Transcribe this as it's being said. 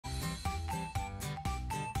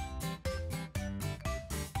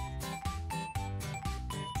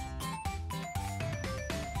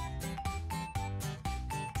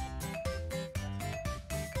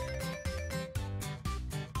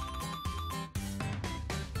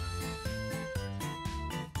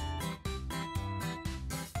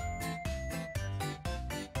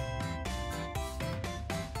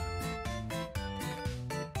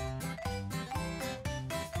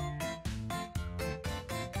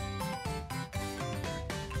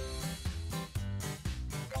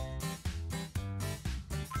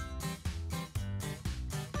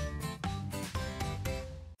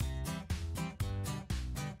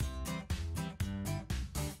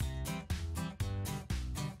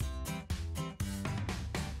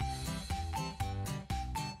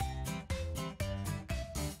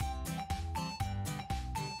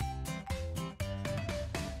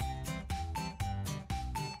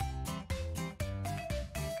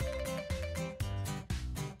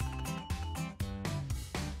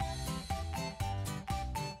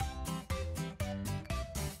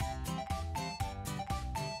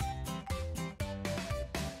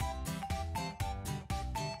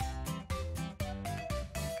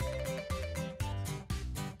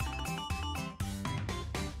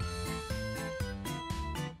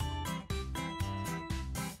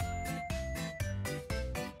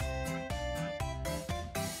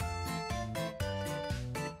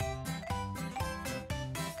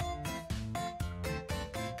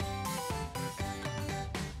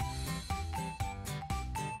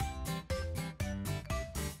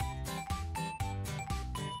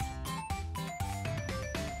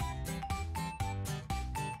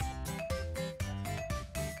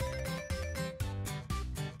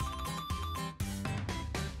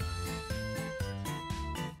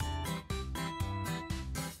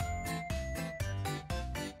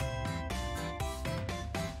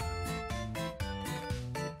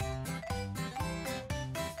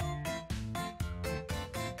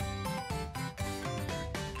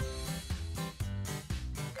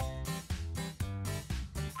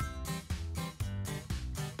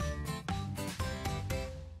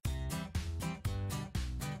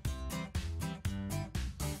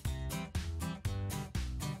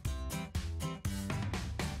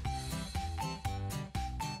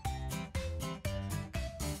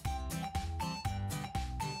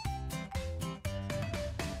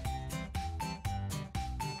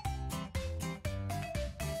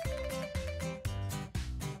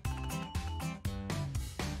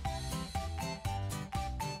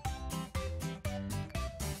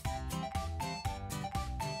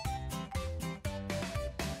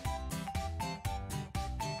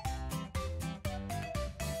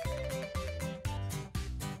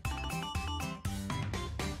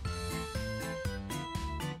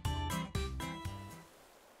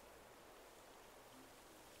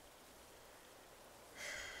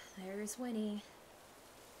there's Winnie.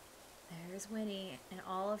 There's Winnie in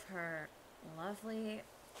all of her lovely,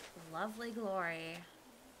 lovely glory.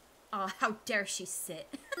 Oh, how dare she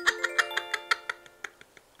sit.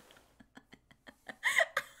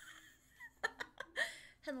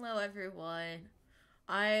 Hello, everyone.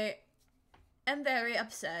 I am very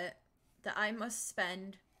upset that I must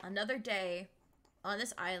spend another day on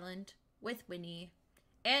this island with Winnie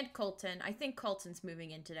and Colton. I think Colton's moving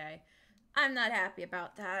in today. I'm not happy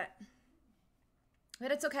about that.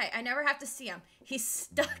 But it's okay. I never have to see him. He's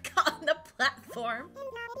stuck on the platform.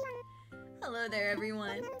 Hello there,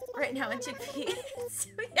 everyone. Right now in Chickpea.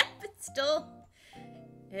 Yep,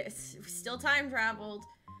 it's still time traveled.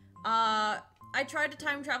 I tried to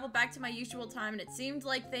time travel back to my usual time, and it seemed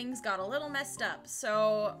like things got a little messed up.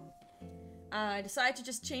 So I decided to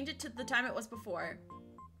just change it to the time it was before.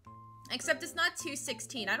 Except it's not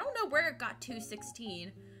 2:16. I don't know where it got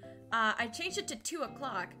 2:16. I changed it to 2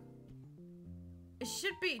 o'clock. It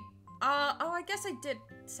should be, oh, I guess I did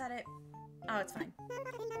set it. Oh, it's fine.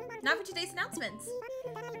 Now for today's announcements.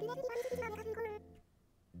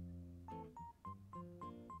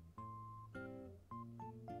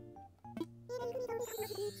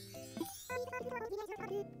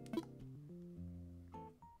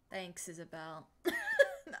 Thanks, Isabel. No,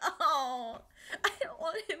 I don't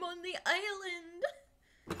want him on the island.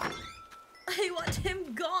 I want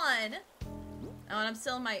him gone. Oh, and I'm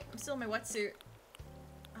still in my wetsuit.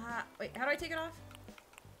 Wait, how do I take it off?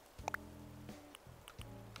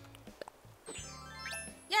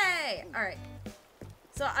 Yay! Alright.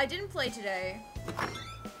 So I didn't play today,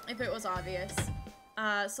 if it was obvious.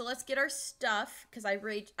 So let's get our stuff, because I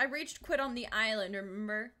raged quit on the island,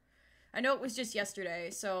 remember? I know it was just yesterday,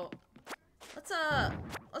 so let's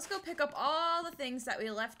go pick up all the things that we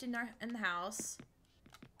left in the house.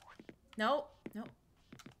 Nope.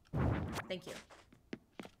 Thank you.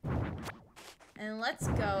 And let's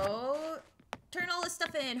go turn all this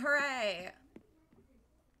stuff in. Hooray!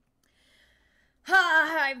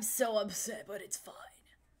 I'm so upset, but it's fine.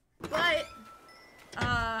 But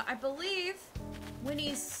I believe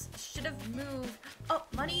Winnie should have moved. Oh,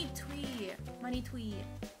 money twee.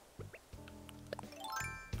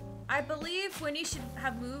 I believe Winnie should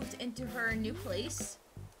have moved into her new place,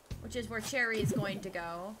 which is where Cherry is going to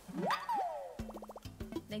go.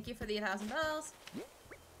 Thank you for the 1,000 bells.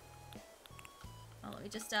 Oh, let me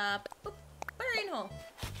just, boop, burying hole.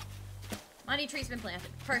 Money tree's been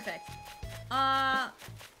planted. Perfect.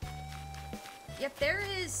 Yep,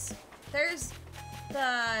 there's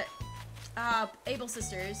the, Able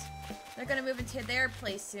sisters. They're gonna move into their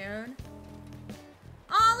place soon.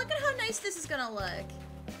 Oh, look at how nice this is gonna look.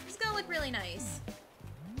 It's gonna look really nice.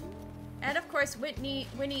 And of course, Winnie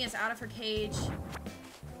is out of her cage.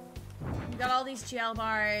 We've got all these jail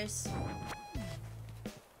bars.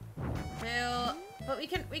 But we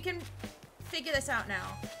can figure this out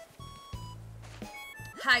now.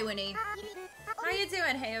 Hi, Winnie. How are you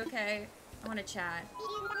doing? Hey, okay. I want to chat.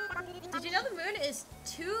 Did you know the moon is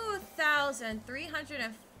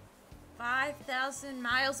 2,305,000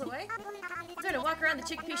 miles away? I'm going to walk around the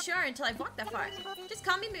Chickpea Shore until I've walked that far. Just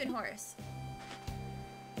call me Moon Horse.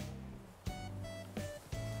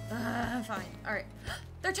 Fine. Alright.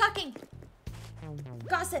 They're talking!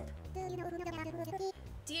 Gossip!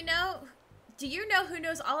 Do you know who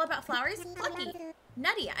knows all about flowers? Lucky.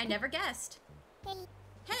 Nutty, I never guessed.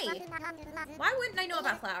 Hey, why wouldn't I know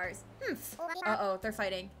about flowers? Uh-oh, they're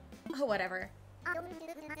fighting. Oh, whatever. I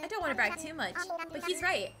don't want to brag too much, but he's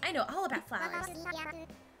right. I know all about flowers.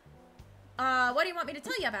 What do you want me to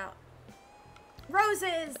tell you about?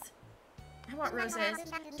 Roses! I want roses.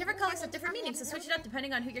 Different colors have different meanings, so switch it up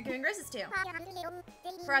depending on who you're giving roses to.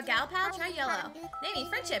 For a gal pal, try yellow. They mean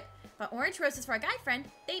friendship. But orange roses for a guy friend,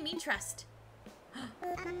 they mean trust.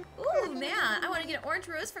 Ooh, man, I want to get an orange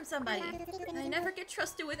rose from somebody. I never get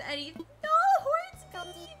trusted with any. No, horns!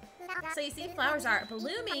 So you see, flowers are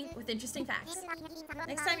blooming with interesting facts.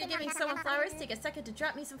 Next time you're giving someone flowers, take a second to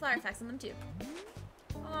drop me some flower facts on them too.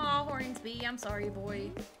 Aw, Hornsby, I'm sorry,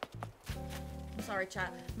 boy. I'm sorry,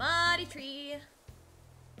 chat. Muddy tree.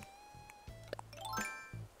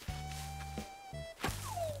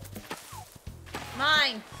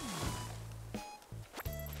 Mine!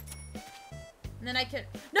 And then I could—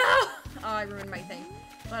 No! Oh, I ruined my thing.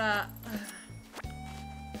 But,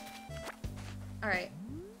 alright.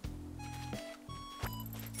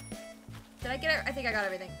 Did I get it? I think I got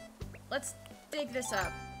everything. Let's dig this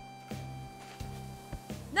up.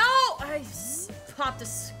 No! I popped a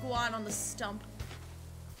squat on the stump.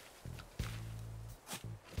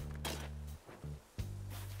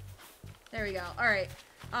 There we go. Alright.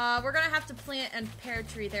 We're gonna have to plant a pear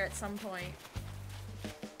tree there at some point.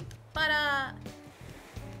 But,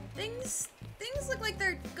 things look like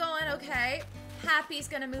they're going okay. Happy's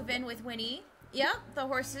gonna move in with Winnie. Yep, the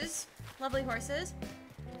horses. Lovely horses.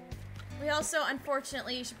 We also,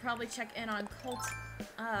 unfortunately, should probably check in on Colton.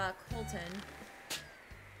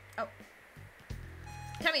 Oh.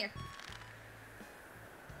 Come here.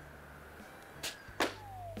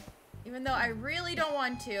 Even though I really don't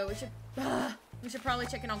want to, we should probably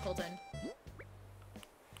check in on Colton.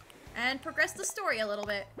 And progress the story a little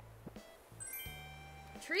bit.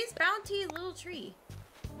 Tree's bounty, little tree.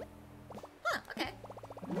 Huh, okay.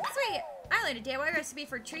 Sweet. I learned a DIY recipe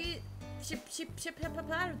for tree.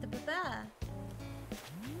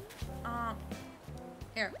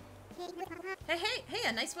 Here. Hey,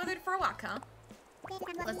 a nice weather for a walk, huh?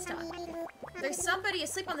 Let's talk. There's somebody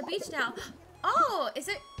asleep on the beach now. Oh, is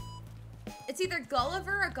it? It's either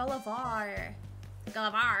Gulliver or Gullivar.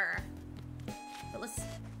 Gullivar. But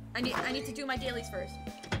I need to do my dailies first.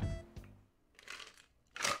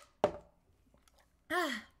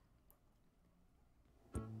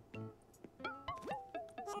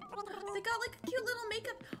 They got like a cute little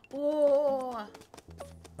makeup. Oh,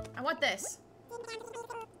 I want this.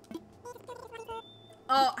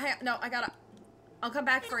 Oh, no, I'll come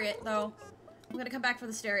back for it though. I'm gonna come back for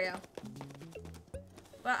the stereo.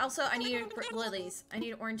 But also, I need lilies. I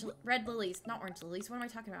need red lilies, not orange lilies. What am I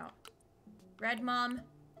talking about? Red mum,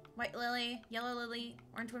 white lily, yellow lily,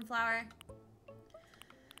 orange windflower.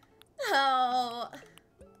 Oh,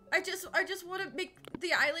 I just want to make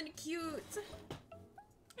the island cute.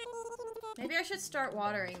 Maybe I should start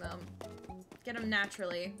watering them. Get them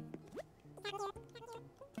naturally.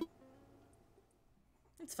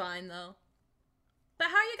 It's fine though. But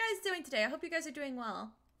how are you guys doing today? I hope you guys are doing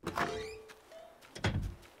well.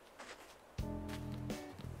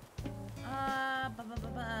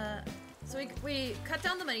 So we cut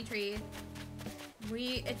down the money tree.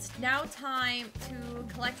 It's now time to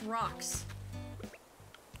collect rocks.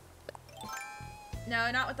 No,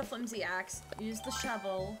 not with the flimsy axe. Use the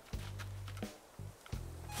shovel.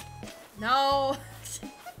 No!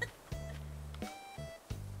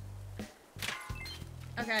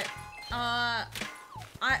 Okay.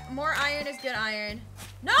 More iron is good iron.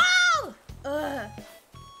 No! Ugh.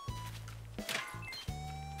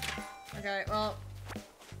 Okay, well.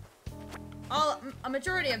 A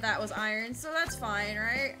majority of that was iron, so that's fine,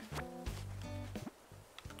 right?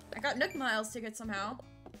 I got Nook Miles tickets somehow.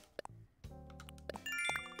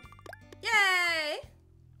 Yay!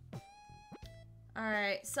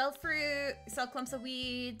 Alright, sell fruit, sell clumps of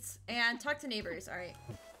weeds, and talk to neighbors. Alright.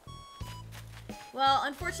 Well,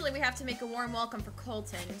 unfortunately, we have to make a warm welcome for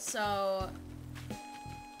Colton, so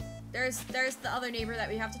there's the other neighbor that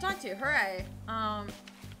we have to talk to. Hooray!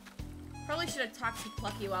 Probably should have talked to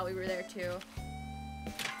Plucky while we were there too.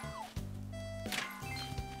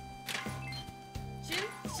 She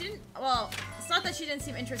didn't. Well, it's not that she didn't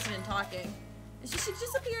seem interested in talking. She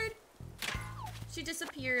disappeared. She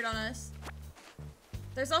disappeared on us.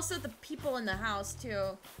 There's also the people in the house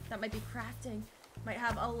too that might be crafting. Might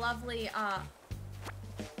have a lovely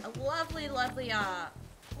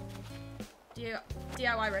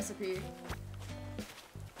DIY recipe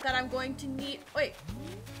that I'm going to need. Wait.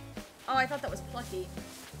 Oh, I thought that was Plucky.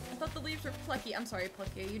 I thought the leaves were Plucky. I'm sorry,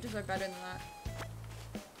 Plucky. You deserve better than that.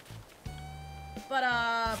 But,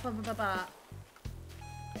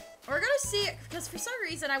 we're gonna see, because for some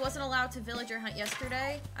reason I wasn't allowed to villager hunt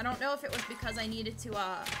yesterday. I don't know if it was because I needed to,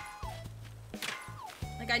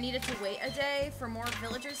 like I needed to wait a day for more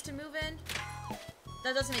villagers to move in.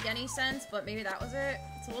 That doesn't make any sense, but maybe that was it.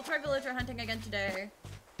 So we'll try villager hunting again today.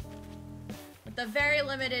 With the very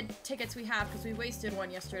limited tickets we have, because we wasted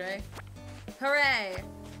one yesterday. Hooray!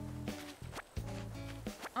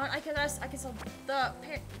 I guess sell the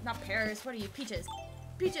not pears. What are you? Peaches.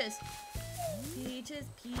 Peaches. Peaches.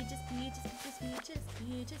 Peaches. Peaches. Peaches. Peaches.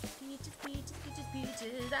 Peaches. Peaches. Peaches. Peaches.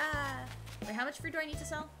 Peaches. Ah. Wait, how much fruit do I need to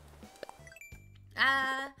sell?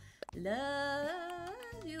 I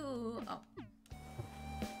love you. Oh.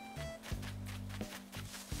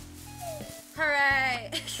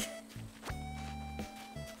 Hooray!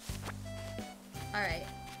 Alright.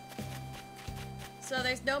 So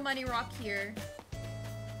there's no money rock here.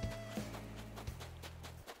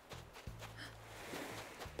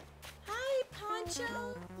 Hi, Poncho!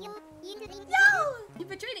 Yo! You've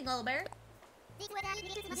been training, little bear.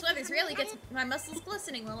 This weather's really gets my muscles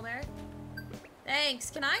glistening, little bear. Thanks.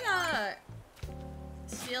 Can I,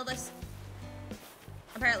 steal this?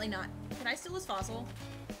 Apparently not. Can I steal this fossil?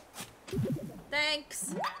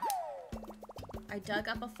 Thanks. I dug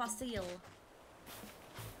up a fossil.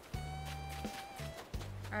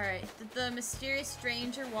 Alright, did the mysterious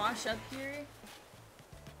stranger wash up here?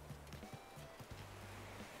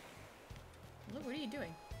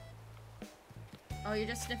 Oh, you're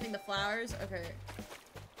just sniffing the flowers? Okay.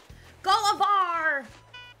 Gullivar!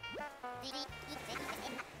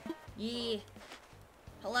 Yeah.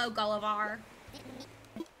 Hello, Gullivar.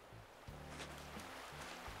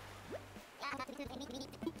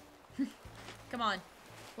 Come on.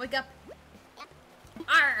 Wake up.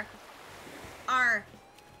 Arr! Arr!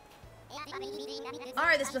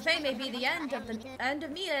 Arr, this buffet may be the end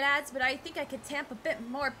of me, lads, but I think I could tamp a bit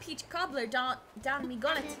more peach cobbler down me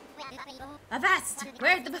gullet. Avast!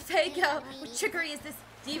 Where'd the buffet go? What trickery is this?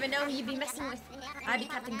 Do you even know who you'd be messing with? I be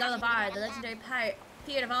Captain Gullivar, the legendary pirate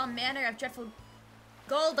of all manner of dreadful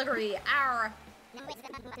goldery. Arr!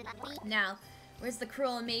 Now, where's the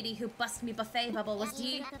cruel matey who bust me buffet bubble? Was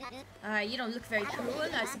ye? You don't look very cruel.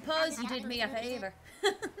 I suppose you did me a favor.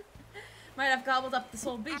 Might have gobbled up this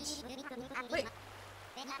whole beach. Wait.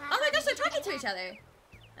 Oh my gosh, they're talking to each other.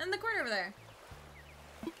 In the corner over there.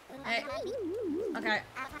 Hey. Okay.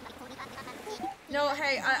 No,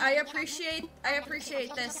 hey, I appreciate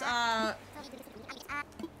this, I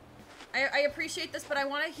appreciate this, but I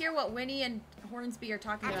want to hear what Winnie and Hornsby are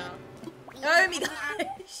talking about. Oh my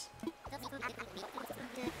gosh.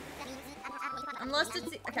 Unless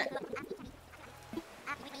it's... Okay.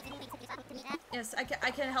 Yes, I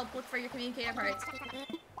can help look for your communicator parts.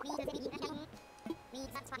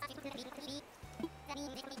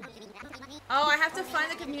 Oh, I have to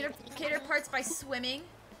find the communicator parts by swimming.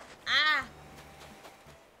 Ah!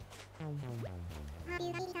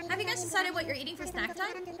 Have you guys decided what you're eating for snack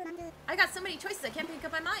time? I got so many choices I can't pick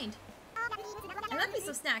up my mind. I love me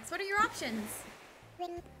some snacks. What are your options?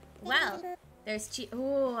 Well, there's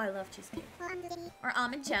ooh, I love cheesecake. Or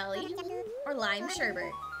almond jelly. Or lime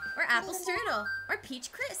sherbet. Or apple strudel. Or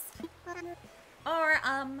peach crisp. Or,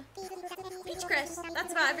 peach crisp.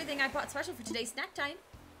 That's about everything I bought special for today's snack time.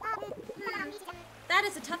 That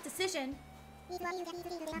is a tough decision.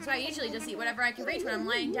 So I usually just eat whatever I can reach when I'm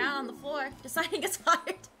lying down on the floor. Deciding is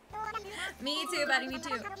hard. Me too, buddy, me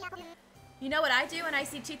too. You know what I do when I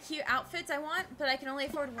see two cute outfits I want, but I can only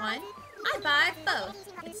afford one? I buy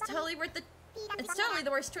both. It's totally the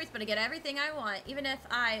worst choice, but I get everything I want, even if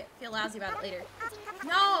I feel lousy about it later.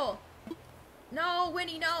 No! No,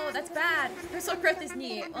 Winnie, no, that's bad. Personal growth is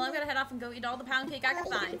neat. Well, I'm gonna head off and go eat all the pound cake I can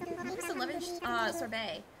find. Maybe some lemon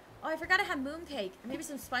sorbet. Oh, I forgot I have moon cake. Or maybe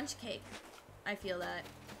some sponge cake. I feel that.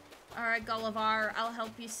 Alright, Gullivar, I'll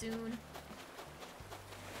help you soon.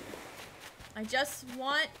 I just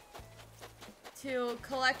want to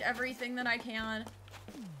collect everything that I can.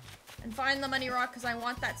 And find the money rock, because I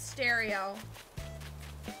want that stereo.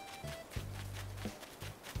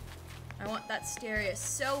 I want that stereo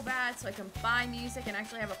so bad so I can buy music and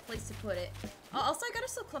actually have a place to put it. Oh, also, I gotta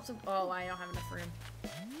still clump some... Oh, I don't have enough room.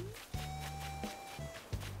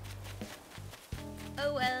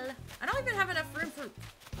 Oh, well. I don't even have enough room for...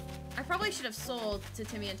 I probably should have sold to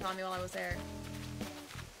Timmy and Tommy while I was there.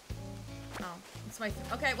 Oh, it's my...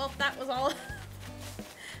 Okay, well, that was all...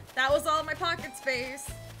 That was all my pocket space.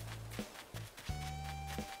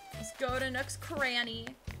 Let's go to Nook's Cranny.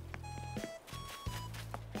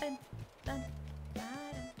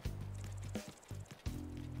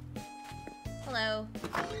 Hello,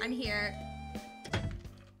 I'm here.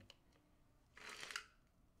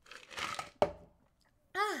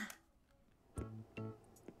 Ah.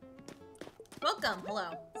 Welcome,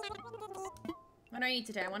 hello. What do I need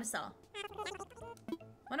today? I want to sell.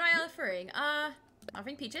 What am I offering?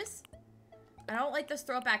 Offering peaches. I don't like this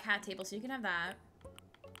throwback hat table, so you can have that.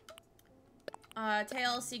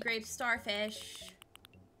 Tails, sea grapes, starfish.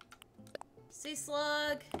 Sea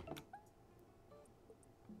slug.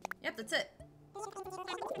 Yep, that's it.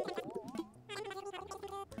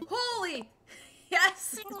 Holy!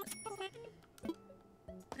 Yes!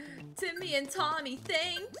 Timmy and Tommy,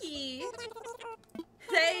 thank you!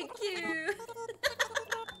 Thank you!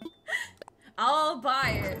 I'll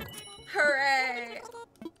buy it. Hooray!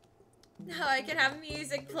 Now I can have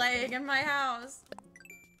music playing in my house.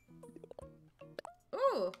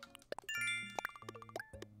 Ooh!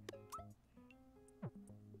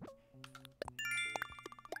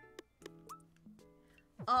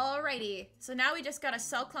 Alrighty, so now we just gotta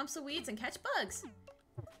sell clumps of weeds and catch bugs.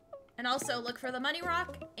 And also look for the money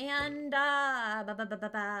rock and,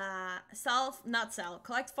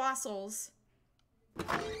 collect fossils.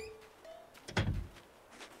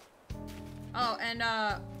 Oh, and,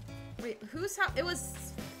 wait, whose house? It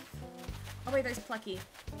was, oh wait, there's Plucky.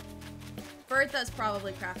 Bertha's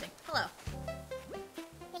probably crafting. Hello.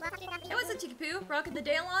 Hey, what's up, Chickapoo? Rocking the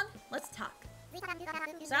day along? Let's talk.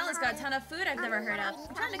 Silent's got a ton of food I've never heard of.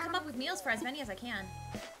 I'm trying to come up with meals for as many as I can.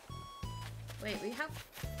 Wait, we have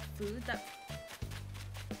food that...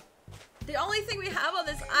 The only thing we have on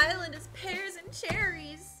this island is pears and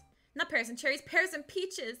cherries. Not pears and cherries, pears and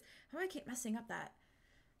peaches. How do I keep messing up that?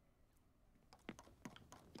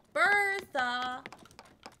 Bertha!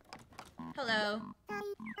 Hello.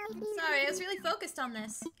 Sorry, I was really focused on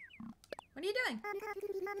this. What are you doing?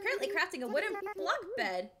 Currently crafting a wooden block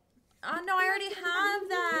bed. Oh no, I already have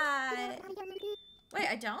that. Wait,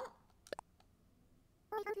 I don't?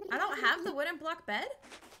 I don't have the wooden block bed?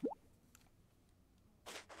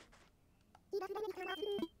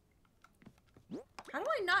 How do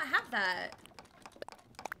I not have that?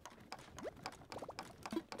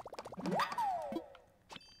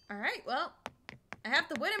 Alright, well, I have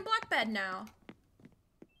the wooden block bed now.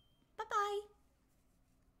 Bye-bye.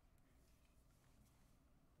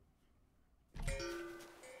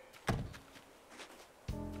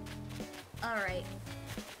 Alright.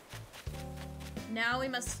 Now we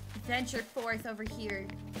must venture forth over here.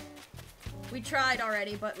 We tried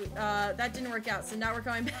already, but that didn't work out, so now we're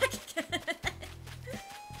going back again.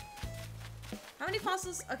 How many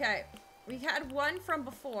fossils? Okay, we had one from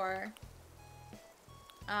before.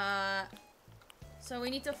 So we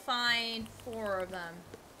need to find 4 of them.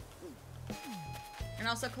 And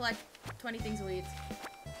also collect 20 things of weeds.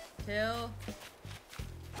 2,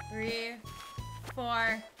 3,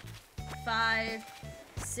 4, 5,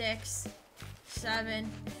 6,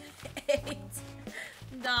 7, 8,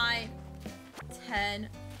 9, 10,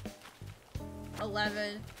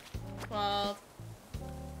 11, 12,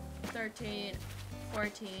 13,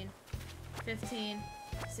 14, 15,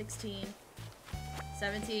 16,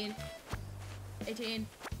 17, 18,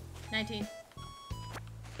 19.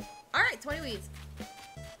 Alright, 20 weeds.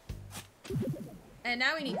 And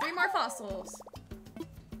now we need 3 more fossils.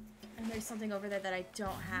 And there's something over there that I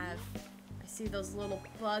don't have. I see those little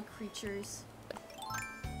bug creatures.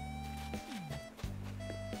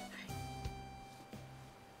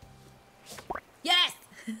 Yes!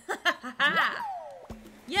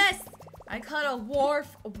 Yes! I caught a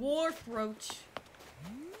wharf roach.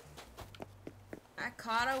 I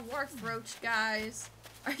caught a wharf roach, guys.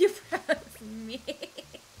 Are you proud of me?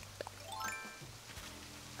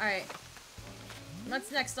 Alright.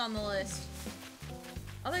 What's next on the list?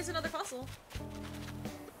 Oh, there's another fossil.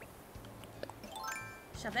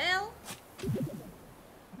 Shovel.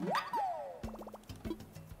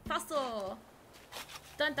 Fossil.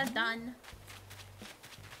 Dun dun dun.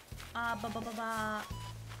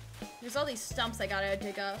 There's all these stumps I gotta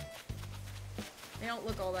dig up. They don't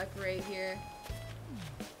look all that great here.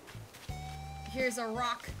 Here's a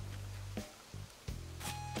rock.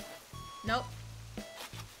 Nope.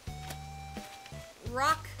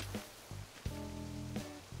 Rock.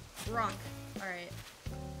 Rock. Alright.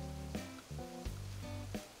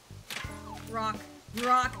 Rock.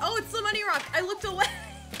 Rock. Oh, it's the money rock! I looked away!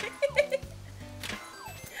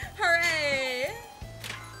 Hooray!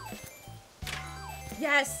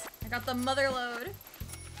 Yes! I got the mother lode.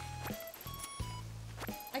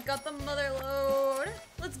 I got the mother lode.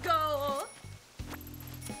 Let's go!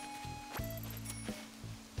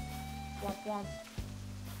 Womp womp.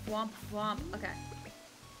 Womp womp. Okay.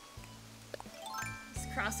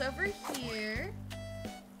 Let's cross over here.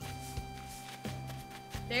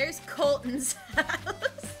 There's Colton's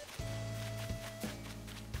house.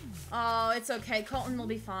 Oh, it's okay. Colton will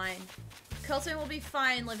be fine. Colton will be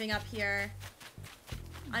fine living up here.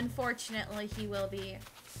 Unfortunately, he will be.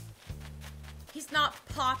 He's not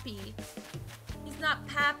Poppy. He's not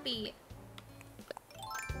Pappy.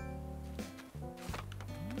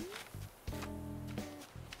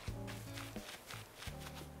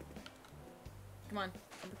 Come on,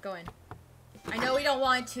 go in. I know we don't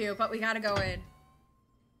want to, but we gotta go in.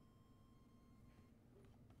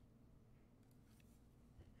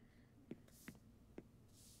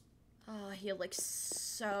 Oh, he looks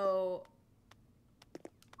so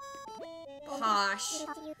posh.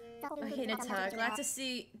 Oh, Hinata, glad to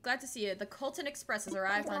see you. The Colton Express has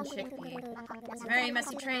arrived on Chickpea. It's a very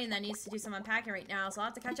messy train that needs to do some unpacking right now, so I'll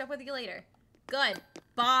have to catch up with you later. Good.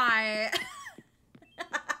 Bye.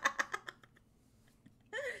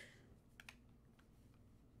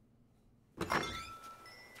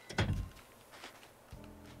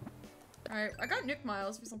 Alright, I got Nook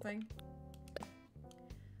Miles for something.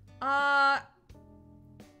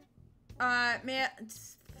 Man,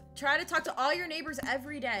 try to talk to all your neighbors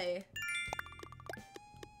every day.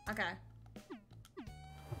 Okay.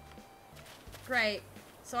 Great.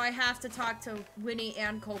 So I have to talk to Winnie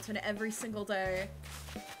and Colton every single day.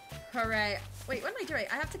 Hooray. Wait, what am I doing?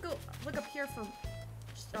 I have to go look up here for,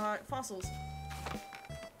 fossils.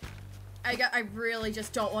 I really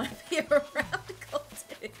just don't want to be around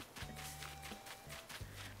Colton.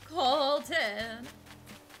 Colton.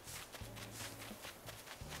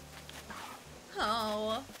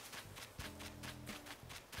 No.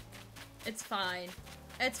 It's fine.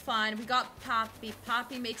 It's fine. We got Poppy.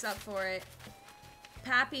 Poppy makes up for it.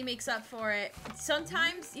 Pappy makes up for it.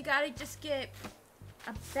 Sometimes you gotta just get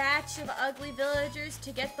a batch of ugly villagers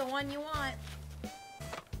to get the one you want.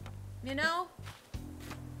 You know?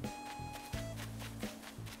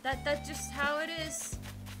 That's just how it is.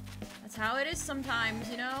 That's how it is sometimes,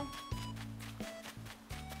 you know?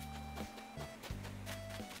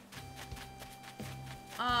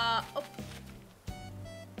 Oh. I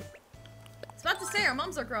was about to say our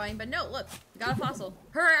mums are growing, but no, look. We got a fossil.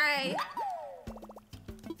 Hooray!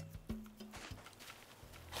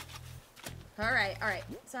 Alright, alright.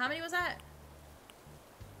 So how many was that?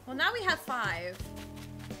 Well, now we have 5.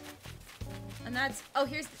 And that's... Oh,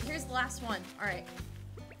 here's the last one. Alright.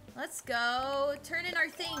 Let's go turn in our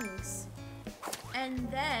things. And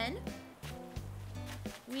then...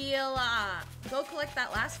 we'll, go collect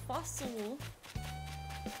that last fossil.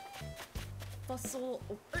 Fossil...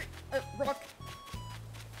 rock.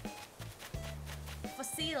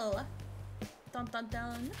 Fossil. Dun dun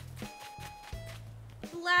dun.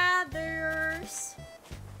 Blathers.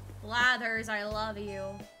 Blathers, I love you.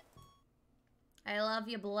 I love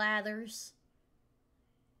you, Blathers.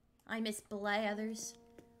 I miss Blathers.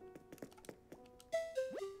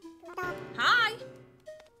 Hi!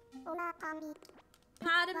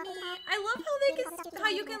 Pardon me. I love how how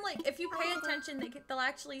you can, like, if you pay attention, they'll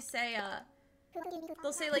actually say,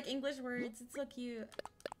 they'll say, like, English words. It's so cute.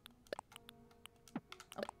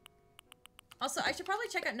 Oh. Also, I should probably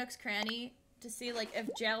check out Nook's Cranny to see, like, if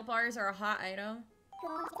jail bars are a hot item.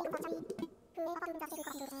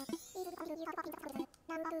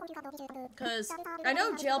 Because I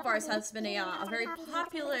know jail bars has been a very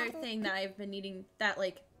popular thing that I've been needing, that,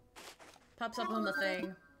 like, pops up on the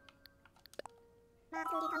thing.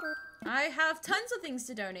 I have tons of things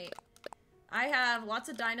to donate. I have lots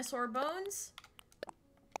of dinosaur bones.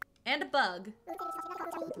 And a bug.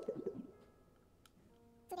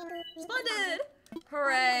 Splendid!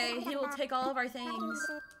 Hooray! He will take all of our things.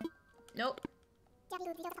 Nope.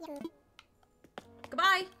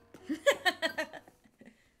 Goodbye!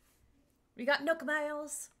 We got Nook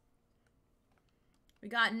Miles. We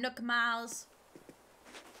got Nook Miles.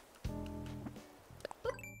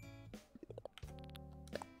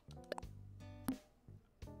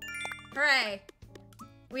 Hooray!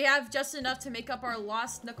 We have just enough to make up our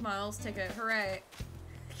lost Nook Miles ticket. Hooray!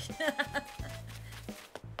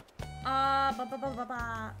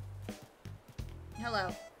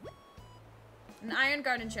 Hello. An iron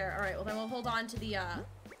garden chair. Alright, well then we'll hold on to the,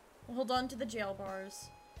 jail bars.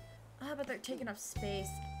 Ah, but they're taking up space.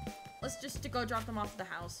 Let's just go drop them off at the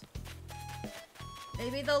house.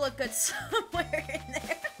 Maybe they'll look good somewhere in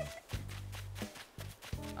there.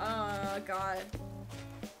 Oh, God.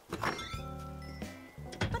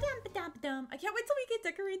 I can't wait till we can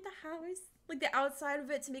decorate the house. Like, the outside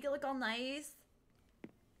of it to make it look all nice.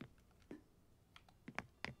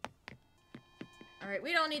 Alright,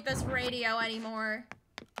 we don't need this radio anymore.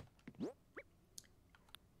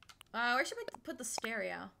 Where should we put the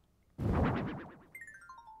stereo?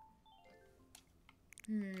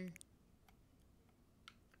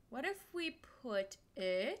 What if we put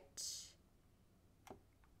it...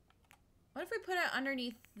 What if we put it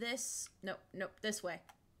underneath this... Nope, nope, this way.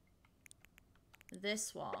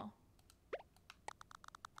 This wall.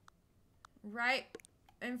 Right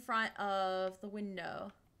in front of the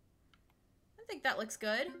window. I think that looks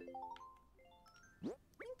good. I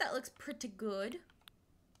think that looks pretty good.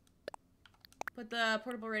 Put the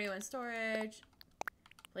portable radio in storage.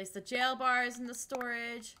 Place the jail bars in the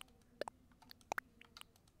storage.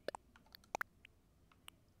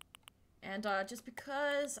 And just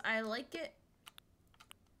because I like it,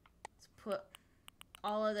 let's put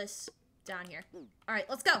all of this down here. Alright,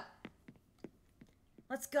 let's go.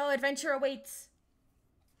 Let's go. Adventure awaits.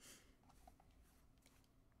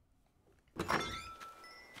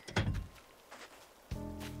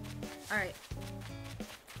 Alright.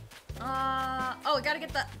 Oh, I gotta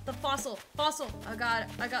get the fossil. Fossil. I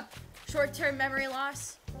got short-term memory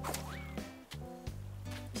loss.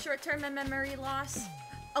 Short-term memory loss.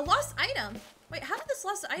 A lost item? Wait, how did this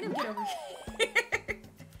lost item get over here?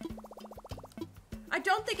 I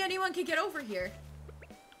don't think anyone can get over here.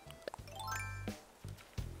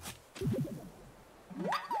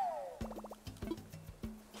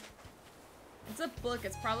 It's a book.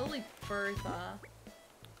 It's probably Bertha.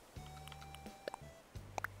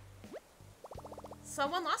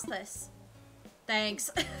 Someone lost this. Thanks.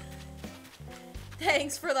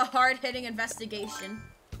 Thanks for the hard-hitting investigation.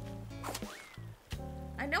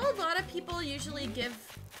 I know a lot of people usually give,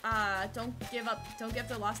 don't give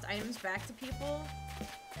their lost items back to people.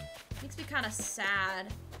 Makes me kind of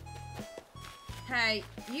sad. Hey,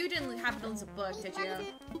 you didn't happen to lose a book, did you?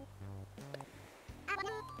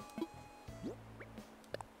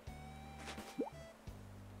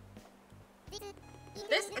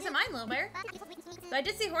 This isn't mine, little bear. But I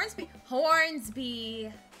did see Hornsby.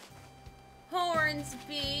 Hornsby!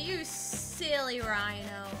 Hornsby, you silly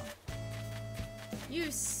rhino. You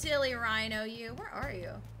silly rhino, you. Where are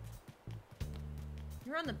you?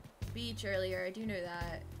 You were on the beach earlier, I do know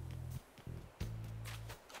that.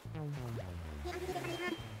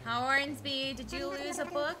 Hornsby, did you lose a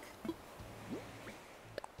book?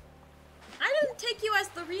 I didn't take you as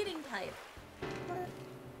the reading type.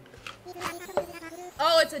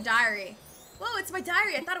 Oh, it's a diary. Whoa, it's my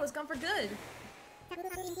diary. I thought it was gone for good.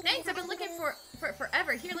 Thanks, I've been looking for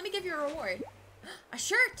forever. Here, let me give you a reward. A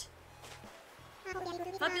shirt.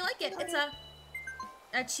 Hope you like it. It's a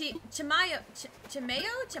Chimayo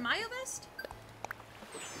vest?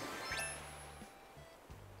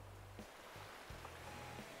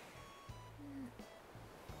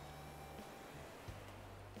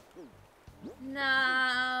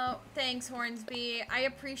 No, thanks, Hornsby. I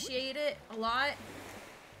appreciate it a lot.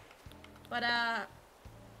 But,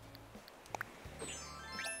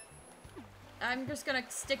 I'm just gonna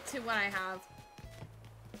stick to what I have.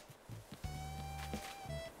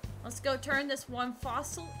 Let's go turn this one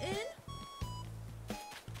fossil in.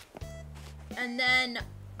 And then,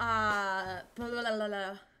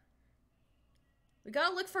 we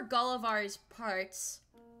gotta look for Gullivar's parts.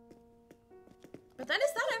 But then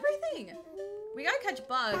is that everything? We gotta catch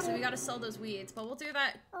bugs and we gotta sell those weeds, but we'll do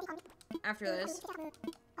that after this.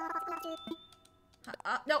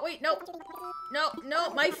 No, wait, no. No,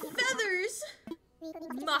 my feathers!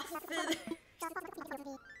 My feathers.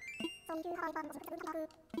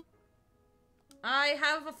 I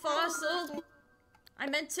have a fossil. I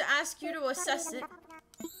meant to ask you to assess it.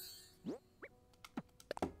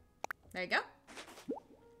 There you go.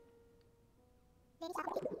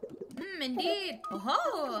 Indeed.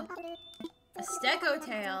 Oh, a stego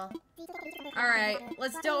tail. Alright,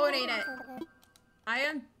 let's donate it. I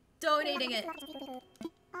am donating it.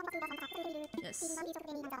 Yes.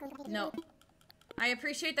 No. I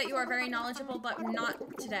appreciate that you are very knowledgeable, but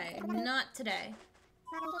not today. Not today.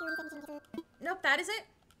 Nope, that is it.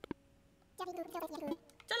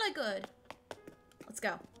 Jolly good. Let's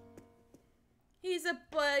go. He's a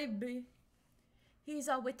baby. He's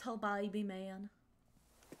a little baby man.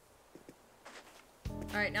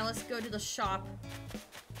 Alright, now let's go to the shop.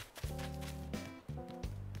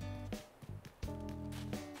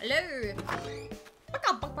 Hello!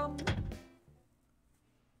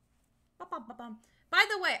 By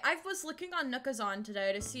the way, I was looking on Nookazon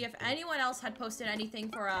today to see if anyone else had posted anything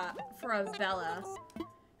for a Bella.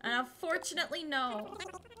 And unfortunately, no.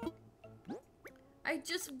 I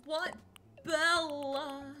just want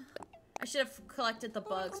Bella. I should have collected the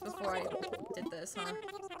bugs before I did this, huh?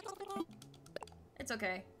 It's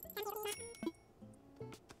okay.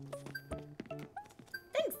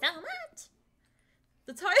 Thanks so much!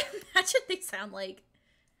 The toy, imagine they sound like.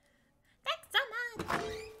 Thanks so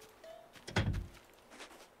much!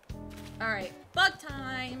 Alright, bug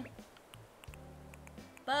time!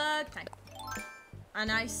 Bug time.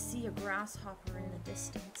 And I see a grasshopper in the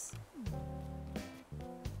distance.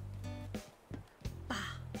 Bah!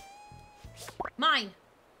 Mine!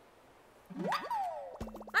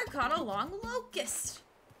 I caught a long locust.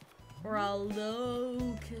 Or a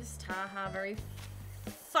locust. Haha, very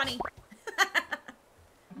funny.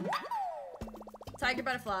 Tiger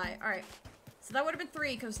butterfly. Alright. So that would have been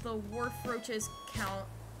 3 because the wharf roaches count.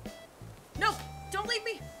 No! Don't leave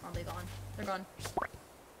me! Oh, they're gone. They're gone.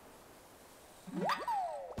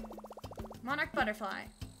 Monarch butterfly.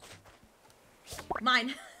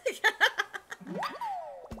 Mine.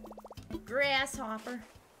 Grasshopper.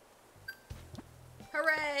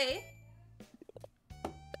 Hooray!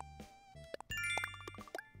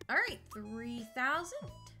 Alright, 3,000.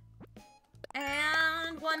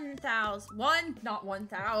 And 1,000. Not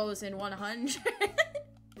 1,000, 100.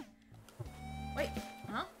 Wait,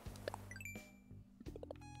 huh?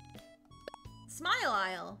 Smile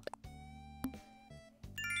Isle.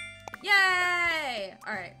 Yay!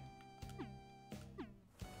 Alright.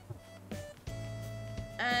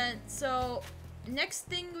 So, next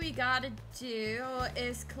thing we gotta do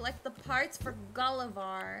is collect the parts for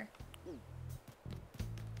Gullivar.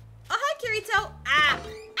 Oh, hi, Kirito! Ah!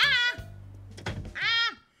 Ah!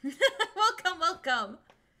 Ah! Welcome, welcome.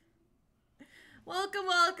 Welcome,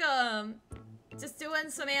 welcome. Just doing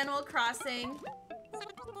some Animal Crossing.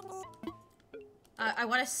 I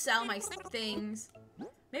want to sell my things.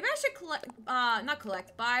 Maybe I should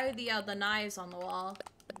buy the knives on the wall.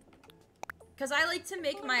 Because I like to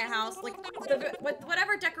make my house, like,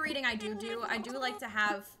 whatever decorating I do like to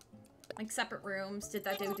have, like, separate rooms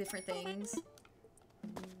that do different things.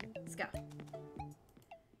 Let's go.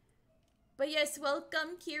 But yes,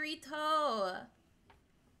 welcome, Kirito!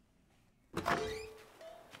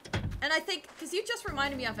 And I think, because you just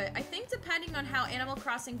reminded me of it, I think depending on how Animal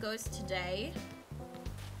Crossing goes today,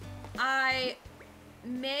 I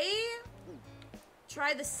may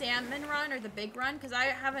try the salmon run or the big run, because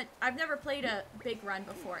I've never played a big run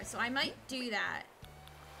before, so I might do that.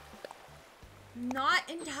 Not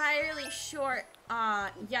entirely sure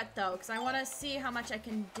yet though, because I want to see how much I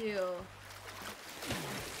can do.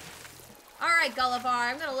 Alright, Gullivar,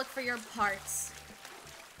 I'm gonna look for your parts.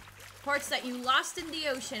 Parts that you lost in the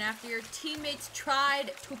ocean after your teammates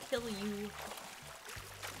tried to kill you.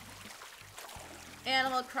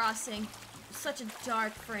 Animal Crossing, such a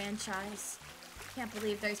dark franchise. Can't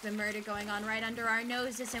believe there's been murder going on right under our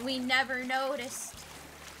noses and we never noticed.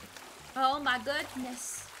 Oh my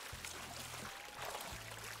goodness.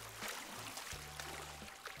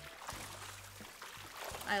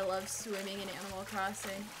 I love swimming in Animal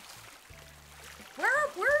Crossing.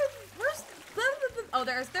 Where's oh,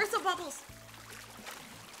 there's the bubbles.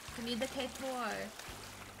 Communicator.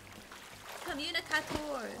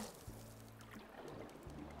 Communicator.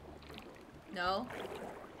 No.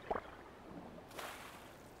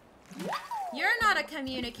 You're not a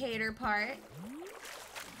communicator part.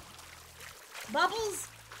 Bubbles.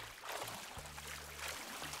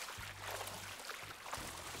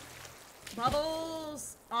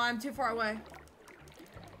 Bubbles. Oh, I'm too far away.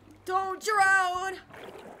 Don't drown.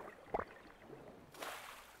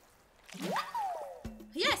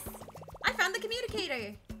 Yes! I found the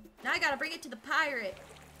communicator. Now I gotta bring it to the pirate.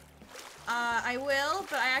 I will,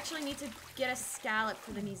 but I actually need to get a scallop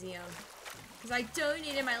for the museum. Because I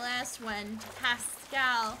donated my last one to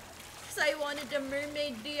Pascal. Because I wanted a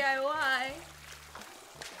mermaid DIY.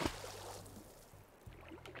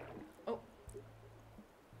 Oh.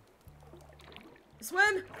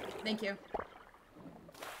 Swim! Thank you.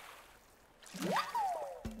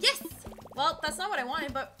 Yes! Well, that's not what I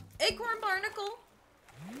wanted, but acorn barnacle.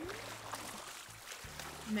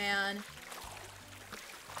 Man.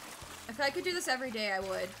 If I could do this every day, I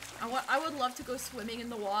would. I would love to go swimming in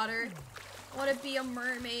the water. I want to be a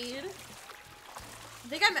mermaid. I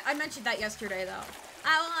think I mentioned that yesterday, though.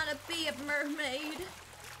 I want to be a mermaid.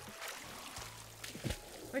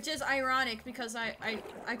 Which is ironic, because I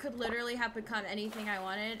could literally have become anything I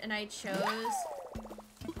wanted, and I chose...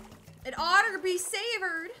 It ought to be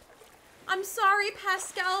savored! I'm sorry,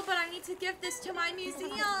 Pascal, but I need to give this to my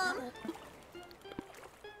museum!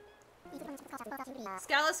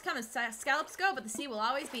 Scallops come and scallops go, but the sea will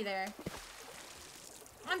always be there.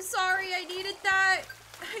 I'm sorry, I needed that!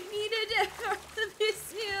 I needed it for the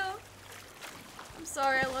museum! I'm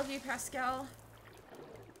sorry, I love you, Pascal.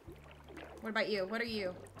 What about you? What are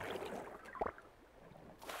you?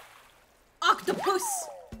 Octopus!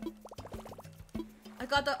 I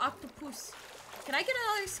got the octopus. Can I get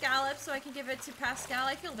another scallop so I can give it to Pascal?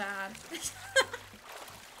 I feel bad.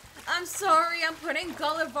 I'm sorry, I'm putting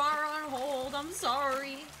Gulliver on hold. I'm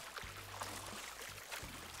sorry.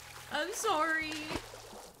 I'm sorry.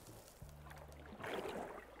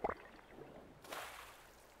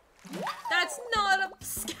 That's not a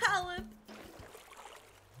scallop.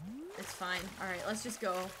 It's fine. Alright, let's just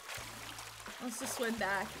go. Let's just swim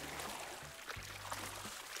back.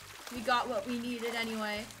 We got what we needed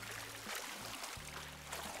anyway.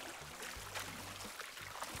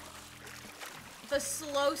 The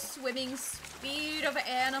slow swimming speed of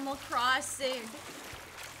Animal Crossing.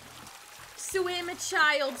 Swim,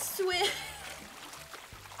 child, swim.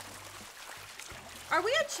 Are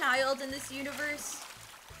we a child in this universe?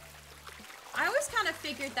 I always kind of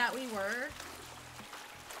figured that we were.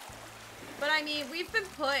 But I mean, we've been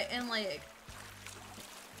put in like...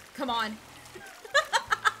 Come on.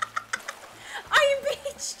 I am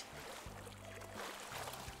beached!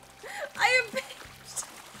 I am beached!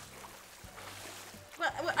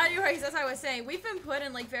 Well, anyways, as I was saying, we've been put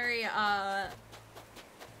in like very,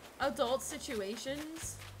 adult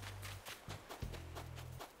situations.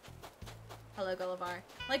 Hello, Gulliver.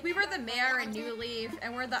 Like, we were the mayor in New Leaf,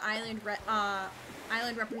 and we're the island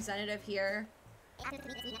representative here.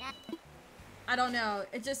 I don't know.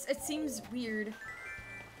 It seems weird.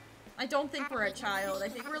 I don't think we're a child. I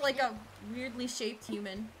think we're like a weirdly shaped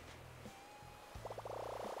human.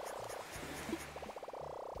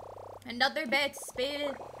 Another bed,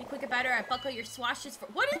 spade, be quick about it, I buckle your swashes for-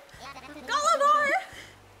 What is- Gulliver!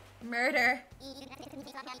 Murder.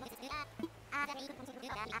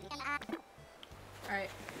 Alright.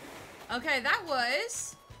 Okay, that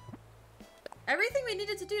was everything we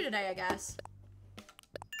needed to do today, I guess.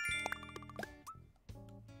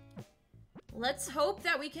 Let's hope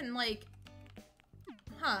that we can, like...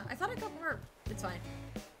 Huh, I thought I got more. It's fine.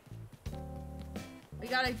 We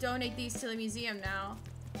gotta donate these to the museum now.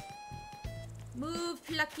 Move,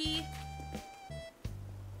 Plucky.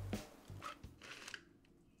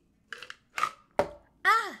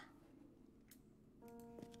 Ah!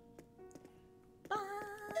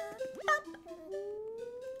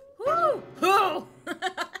 Woo! Woo!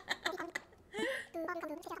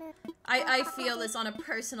 I feel this on a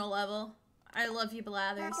personal level. I love you,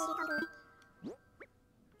 Blathers.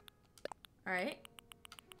 Alright.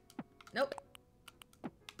 Nope.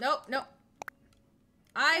 Nope, nope.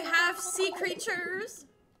 I have sea creatures.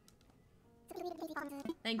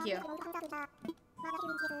 Thank you.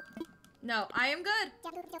 No, I am good.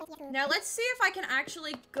 Now let's see if I can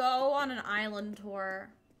actually go on an island tour.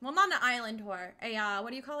 Well, not an island tour. A, what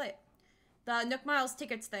do you call it? The Nook Miles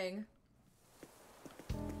tickets thing.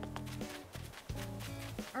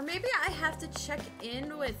 Or maybe I have to check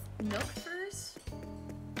in with Nook first?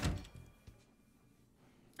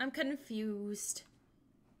 I'm confused.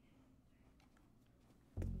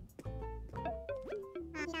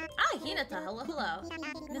 Ah, Hinata, hello, hello.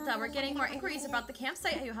 Hinata, we're getting more inquiries about the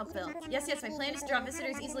campsite you helped build. Yes, yes, my plan is to draw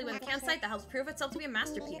visitors easily with a campsite that helps prove itself to be a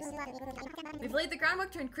masterpiece. We've laid the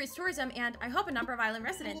groundwork to increase tourism and, I hope, a number of island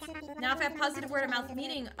residents. Now if I have positive word-of-mouth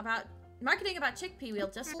marketing about Chickpea, we'll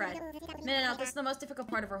just spread. Minute, this is the most difficult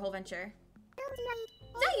part of our whole venture.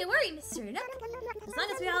 Don't you worry, Mr. Nook. As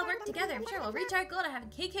long as we all work together, I'm sure we'll reach our goal to having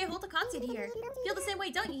KK hold a concert here. Feel the same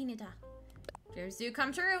way, don't you, Hinata? Dreams do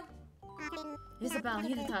come true. Isabel,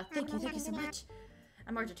 Hinata, thank you so much.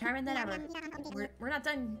 I'm more determined than ever. We're not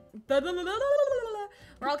done.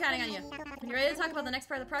 We're all counting on you. When you're ready to talk about the next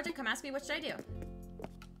part of the project, come ask me what should I do.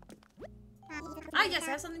 Ah, yes,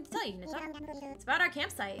 I have something to tell you, Hinata. It's about our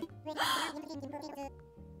campsite. Hold up.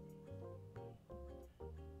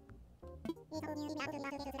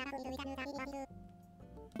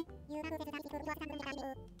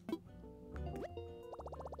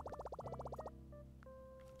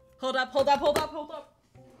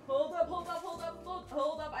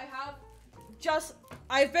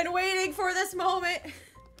 I've been waiting for this moment.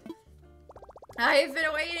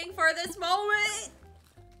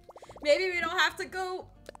 Maybe we don't have to go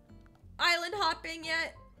island hopping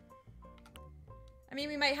yet. I mean,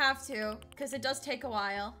 we might have to, because it does take a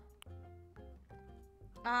while.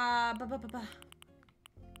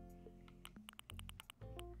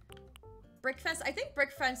 Brick fence. I think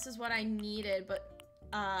brick fence is what I needed, but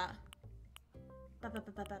I'm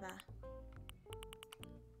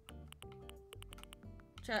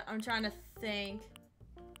trying to think.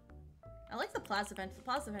 I like the plaza bench. The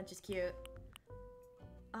plaza bench is cute.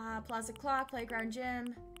 Plaza clock, playground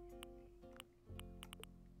gym.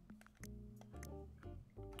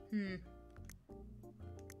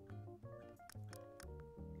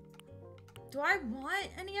 Do I want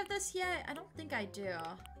any of this yet? I don't think I do.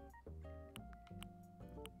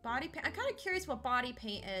 Body paint. I'm kind of curious what body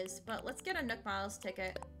paint is, but let's get a Nook Miles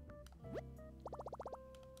ticket.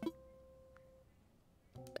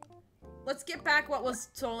 Let's get back what was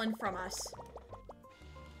stolen from us.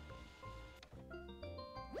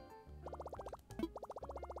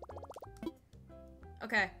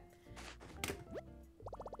 Okay.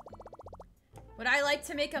 Would I like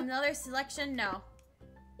to make another selection? No.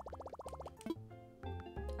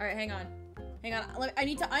 Alright, hang on. I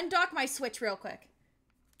need to undock my Switch real quick.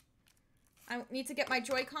 I need to get my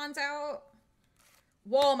Joy-Cons out.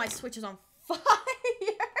 Whoa, my Switch is on fire.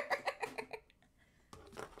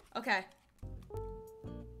 Okay.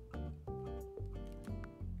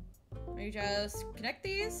 Let me just connect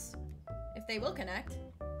these. If they will connect.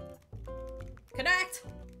 Connect!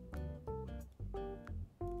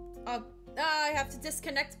 Oh, I have to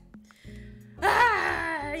disconnect.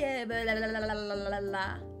 Ah, yeah, blah, blah, blah, blah, blah,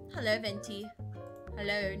 blah. Hello, Venti.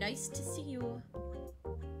 Hello, nice to see you.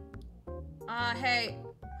 Hey.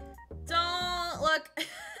 Don't look.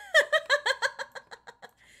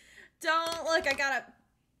 Don't look, I gotta...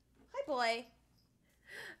 Hi, boy.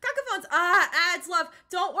 Cockaphones. Ads, love.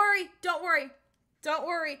 Don't worry.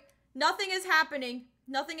 Nothing is happening.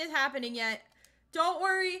 Nothing is happening yet. Don't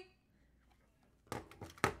worry.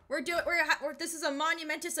 This is a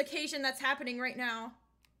monumentous occasion that's happening right now.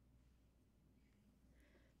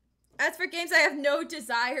 As for games I have no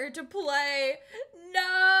desire to play.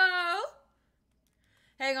 No.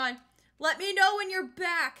 Hang on. Let me know when you're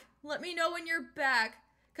back.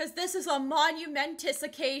 Because this is a monumentous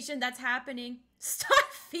occasion that's happening.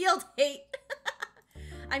 Starfield hate.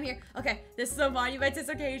 I'm here. Okay, this is a monumentous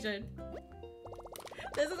occasion.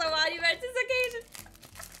 This is a monumentous occasion.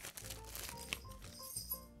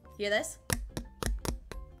 Hear this?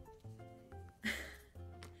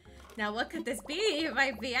 Now what could this be? You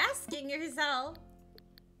might be asking yourself.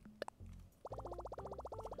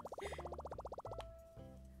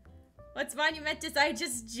 What's monumentous? I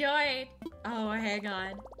just joined. Oh, hang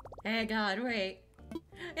on. Hang on, wait.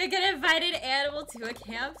 I get invited animal to a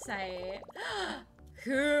campsite.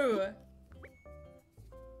 Who?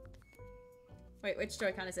 Wait, which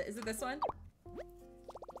Joy-Con is it? Is it this one?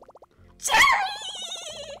 Cherry!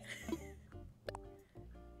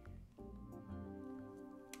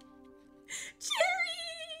 Cherry!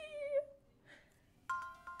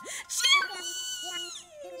 Cherry!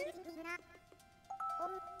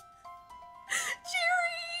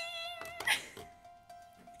 Cherry!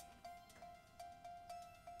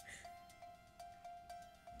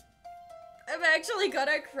 I'm actually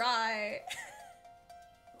gonna cry.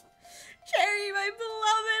 Cherry, my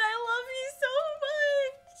beloved, I love you so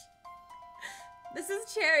much. This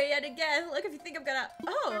is Cherry, and again, look, if you think I'm gonna...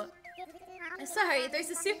 Oh! Sorry, there's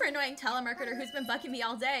a super annoying telemarketer who's been bugging me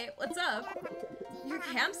all day. What's up? Your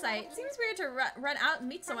campsite? Seems weird to run out and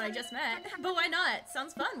meet someone I just met. But why not?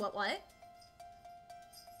 Sounds fun, what?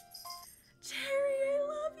 Cherry, I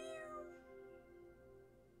love you.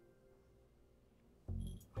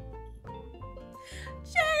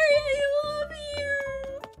 Cherry, I love you.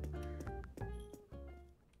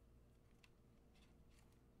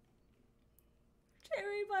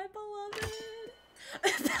 Cherry, my beloved.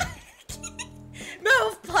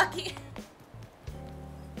 Move, Plucky.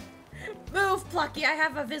 Move, Plucky. I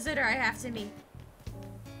have a visitor I have to meet.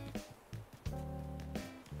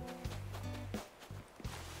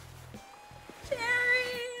 Cherry.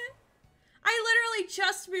 I literally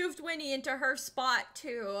just moved Winnie into her spot,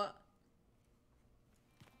 too.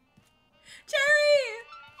 Cherry!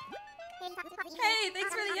 Hey,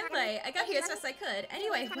 thanks for the invite. I got here as fast as I could.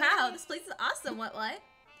 Anyway, wow, this place is awesome. What? Cherry!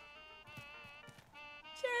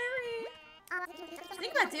 I was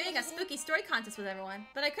thinking about doing a spooky story contest with everyone,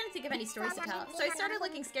 but I couldn't think of any stories to tell. So I started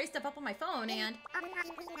looking scary stuff up on my phone and...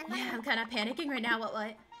 Yeah, I'm kind of panicking right now.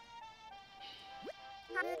 What?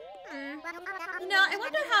 You know, I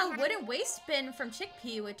wonder how wooden waste bin from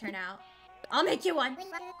Chickpea would turn out. I'll make you one.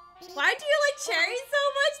 Why do you like Cherry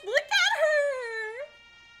so much? Look at her!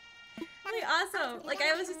 Really awesome. Like,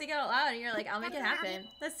 I was just thinking out loud, and you're like, I'll make it happen.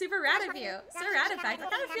 That's super rad of you. So rad, in fact. I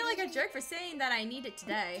kind of feel like a jerk for saying that I need it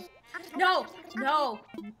today. No,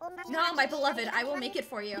 my beloved. I will make it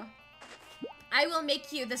for you. I will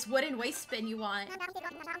make you this wooden waste bin you want.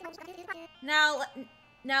 Now,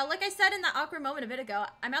 like I said in that awkward moment a bit ago,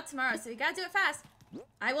 I'm out tomorrow, so you gotta do it fast.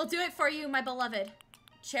 I will do it for you, my beloved.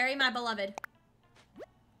 Cherry, my beloved.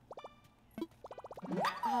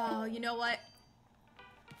 Oh, you know what?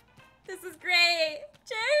 This is great.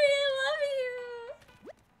 Cherry, I love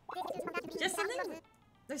you.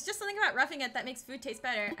 There's just something about roughing it that makes food taste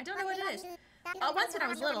better. I don't know what it is. Once when I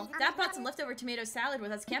was little, Dad bought some leftover tomato salad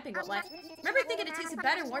with us camping what like. Remember thinking it tasted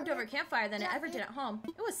better warmed over a campfire than it ever did at home.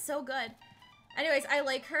 It was so good. Anyways, I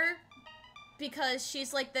like her because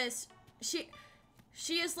she's like this. She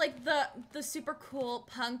is like the super cool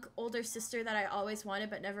punk older sister that I always wanted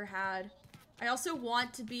but never had. I also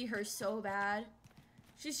want to be her so bad.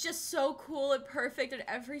 She's just so cool and perfect in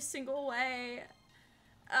every single way.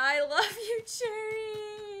 I love you,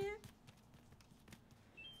 Cherry.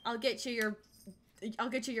 I'll get you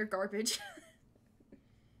your garbage.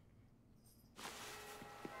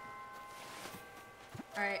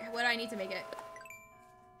 Alright, what do I need to make it?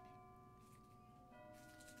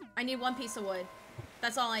 I need 1 piece of wood.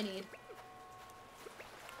 That's all I need.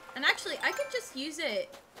 And actually, I can just use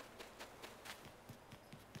it.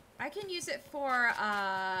 I can use it for,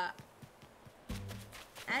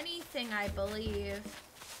 anything, I believe.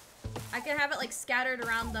 I can have it, like, scattered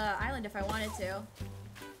around the island if I wanted to.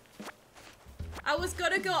 I was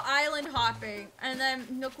gonna go island hopping, and then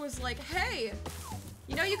Nook was like, hey,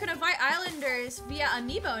 you know you can invite islanders via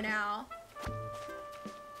Amiibo now.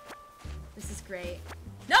 This is great.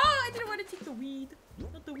 No, I didn't want to take the weed.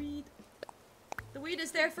 Not the weed. The weed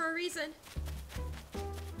is there for a reason.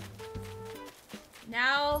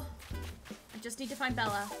 Now, I just need to find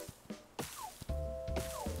Bella.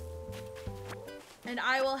 And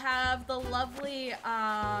I will have the lovely,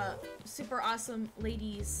 super awesome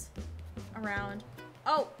ladies around.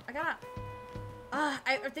 Oh, I gotta...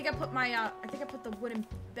 I think I put my, I think I put the wooden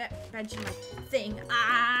bench in my thing.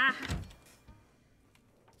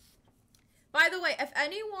 By the way, if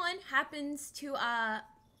anyone happens to,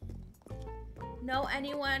 know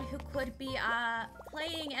anyone who could be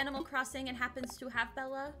playing Animal Crossing and happens to have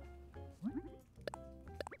Bella?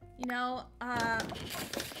 You know,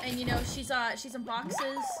 and you know she's in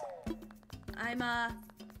boxes. I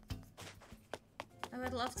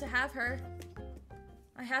would love to have her.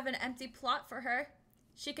 I have an empty plot for her.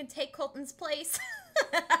 She can take Colton's place.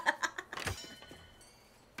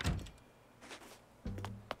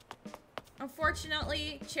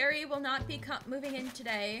 Unfortunately, Cherry will not be moving in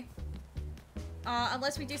today.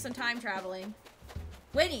 Unless we do some time traveling.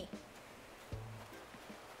 Winnie!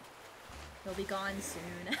 He'll be gone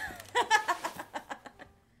soon.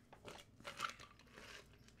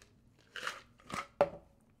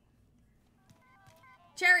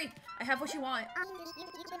 Cherry! I have what you want.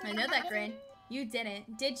 I know that grin. You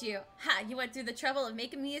didn't, did you? Ha! You went through the trouble of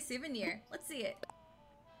making me a souvenir. Let's see it.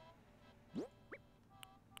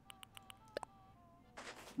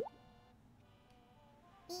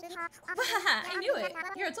 I knew it.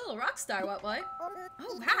 You're a total rock star, what?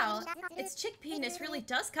 Oh, wow. Its chickpea-ness really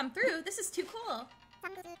does come through. This is too cool.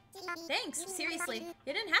 Thanks, seriously.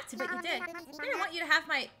 You didn't have to, but you did. I didn't want you to have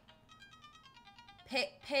my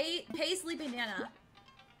paisley banana.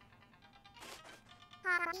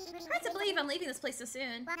 Hard to believe I'm leaving this place so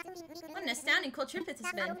soon. What an astounding cool trip this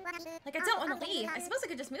has been. Like, I don't want to leave. I suppose I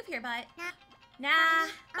could just move here, but... Nah,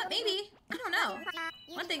 but maybe. I don't know.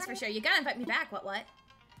 One thing's for sure, you gotta invite me back, what?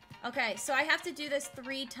 Okay, so I have to do this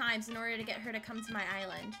 3 times in order to get her to come to my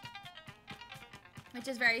island. Which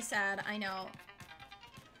is very sad, I know.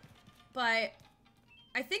 But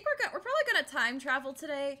I think we're probably gonna time travel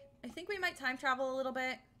today. I think we might time travel a little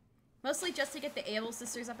bit. Mostly just to get the Able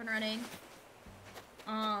sisters up and running.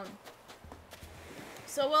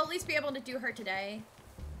 So we'll at least be able to do her today.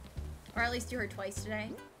 Or at least do her twice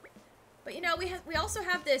today. But you know, we also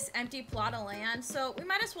have this empty plot of land, so we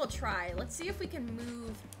might as well try. Let's see if we can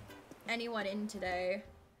move anyone in today.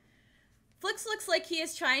 Flix looks like he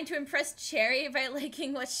is trying to impress Cherry by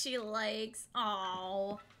liking what she likes.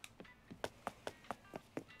 Aww.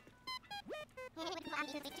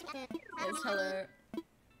 Yes, hello.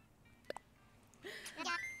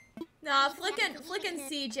 Nah, Flick and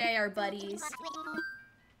CJ are buddies.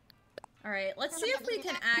 Alright, let's see if we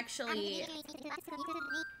can actually...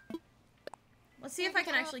 Let's see if I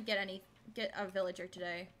can actually get a villager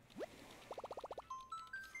today.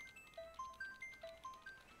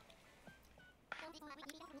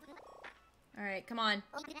 Alright, come on.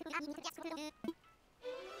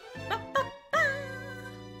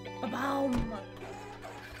 Ba-boom!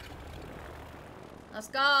 Let's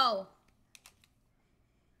go!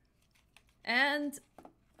 And...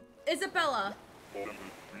 Isabella.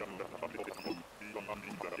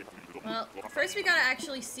 Well, first we gotta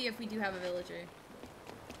actually see if we do have a villager.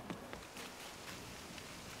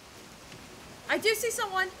 I do see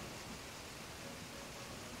someone!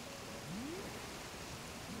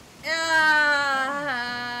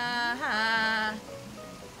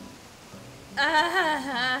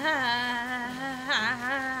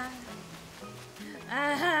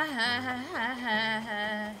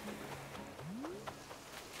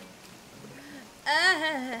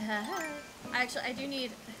 Actually, I do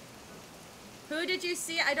need... Who did you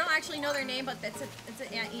see? I don't actually know their name, but it's an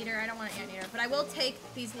anteater. I don't want an anteater. But I will take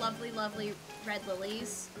these lovely, lovely red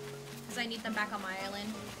lilies. Because I need them back on my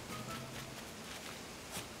island.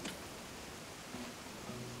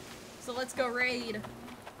 So let's go raid.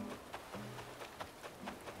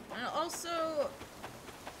 And also...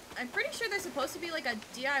 I'm pretty sure there's supposed to be like a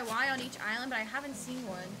DIY on each island, but I haven't seen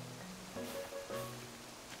one.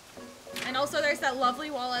 And also there's that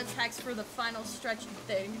lovely wall of text for the final stretch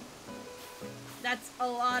thing. That's a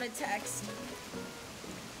lot of text.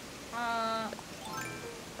 Come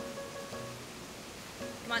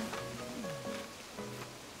on.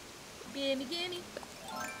 Gimme, gimme.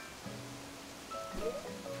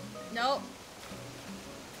 Nope.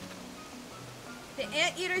 The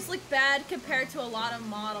anteaters look bad compared to a lot of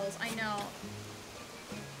models. I know.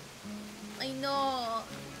 I know.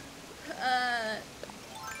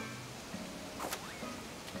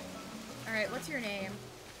 Alright, what's your name?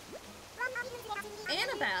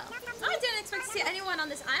 Annabelle. Oh, I didn't expect to see anyone on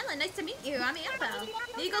this island. Nice to meet you. I'm Annabelle.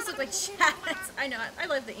 The eagles look like chats. I know. I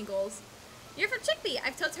love the eagles. You're from Chickpea.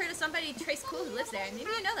 I've told her to somebody Trace Cool who lives there. Maybe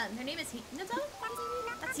you know them. Their name is Hinata?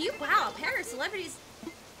 That's you? Wow, a pair of celebrities.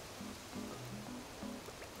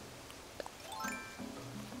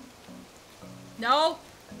 No!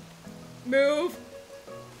 Move!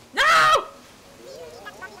 No!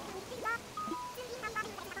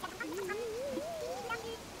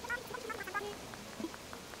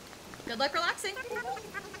 Good luck relaxing.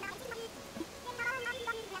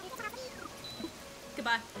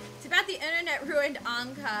 Goodbye. It's about the internet ruined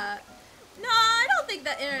Anka. No, I don't think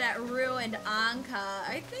the internet ruined Anka.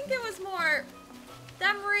 I think it was more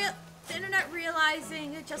them the internet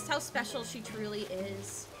realizing just how special she truly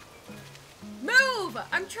is. Move!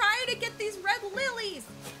 I'm trying to get these red lilies!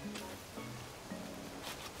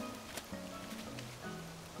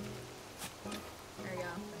 There we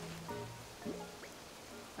go.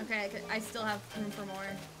 Okay, I still have room for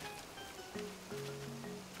more.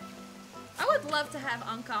 I would love to have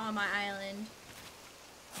Anka on my island.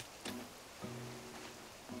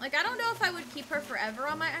 Like, I don't know if I would keep her forever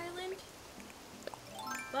on my island.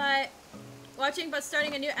 But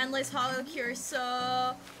starting a new endless hollow cure,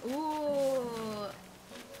 so ooh,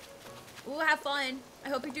 have fun. I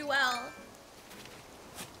hope you do well.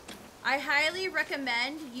 I highly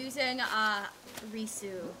recommend using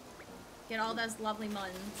Risu. Get all those lovely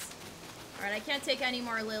muns. Alright, I can't take any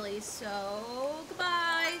more lilies, so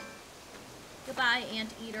goodbye. Goodbye,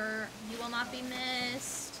 Anteater. You will not be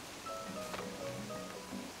missed.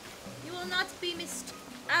 You will not be missed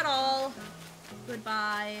at all.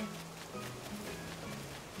 Goodbye.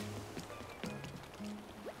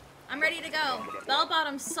 I'm ready to go.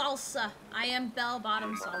 Bell-bottom salsa. I am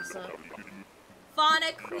bell-bottom salsa.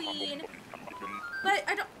 Fauna queen. But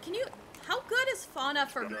I don't, can you, how good is Fauna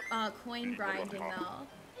for coin grinding though?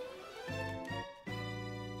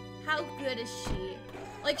 How good is she?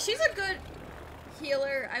 Like, she's a good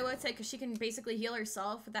healer, I would say, because she can basically heal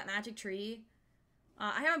herself with that magic tree.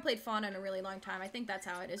 I haven't played Fauna in a really long time. I think that's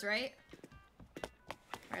how it is, right?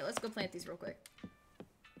 Alright, let's go plant these real quick.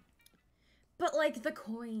 But, like, the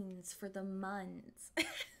coins for the muns.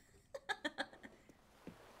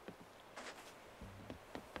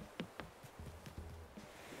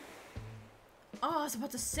 Oh, I was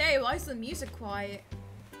about to say, why is the music quiet?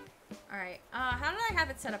 Alright, how did I have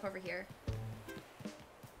it set up over here?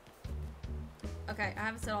 Okay, I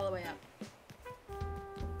have it set all the way up.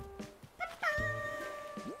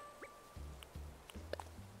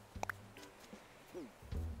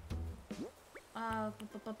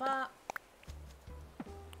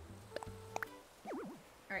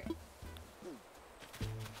 Alright.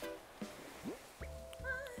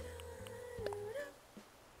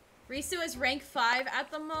 Risu is rank 5 at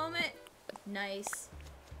the moment. Nice.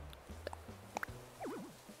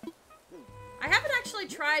 I haven't actually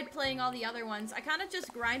tried playing all the other ones. I kind of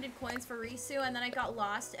just grinded coins for Risu and then I got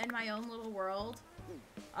lost in my own little world.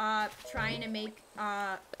 Trying to make,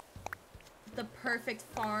 the perfect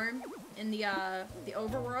farm in the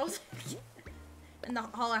overworld. In the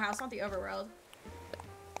Hollow House, not the overworld.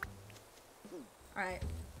 Alright.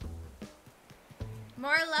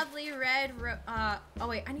 More lovely red oh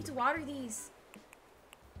wait, I need to water these.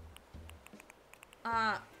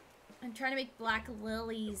 I'm trying to make black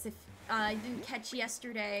lilies if I didn't catch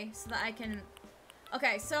yesterday so that I can...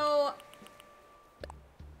 Okay, so...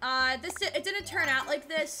 it didn't turn out like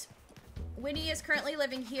this. Winnie is currently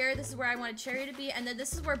living here. This is where I wanted Cherry to be. And then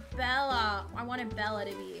this is where I wanted Bella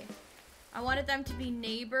to be. I wanted them to be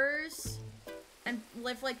neighbors and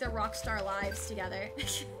live like their rock star lives together.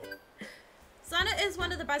 Sana is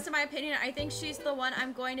one of the best in my opinion. I think she's the one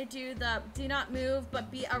I'm going to do the do not move but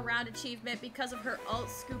be around achievement because of her ult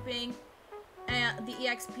scooping and the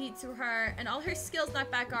EXP to her and all her skills not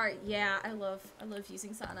back art. Yeah, I love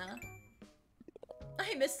using Sana.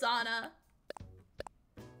 I miss Sana.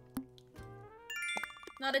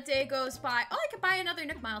 Not a day goes by. Oh, I could buy another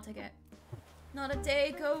Nook Mile ticket. Not a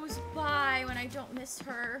day goes by when I don't miss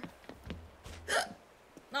her.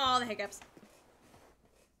 Oh, the hiccups.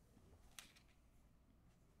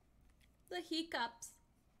 The hiccups.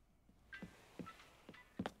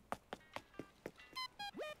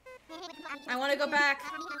 I want to go back.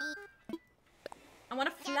 I want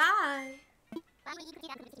to fly.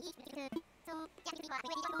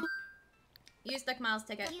 Use Nook Miles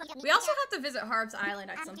ticket. We also have to visit Harb's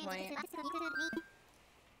Island at some point.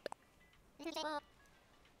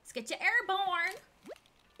 Let's get you airborne.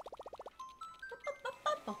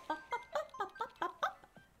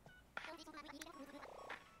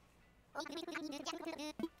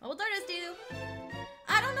 What will dodos do?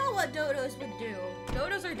 I don't know what dodos would do.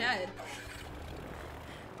 Dodos are dead.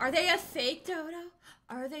 Are they a fake dodo?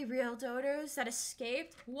 Are they real dodos that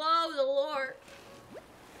escaped? Whoa, the lore.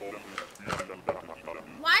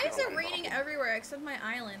 Why is it raining everywhere except my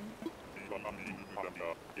island?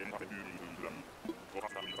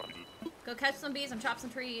 Go catch some bees and chop some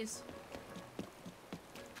trees.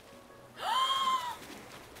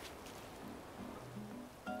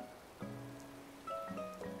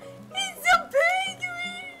 It's a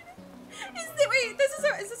penguin! Wait,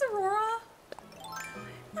 is this Aurora?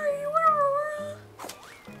 Are you Aurora?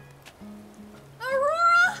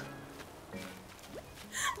 Aurora!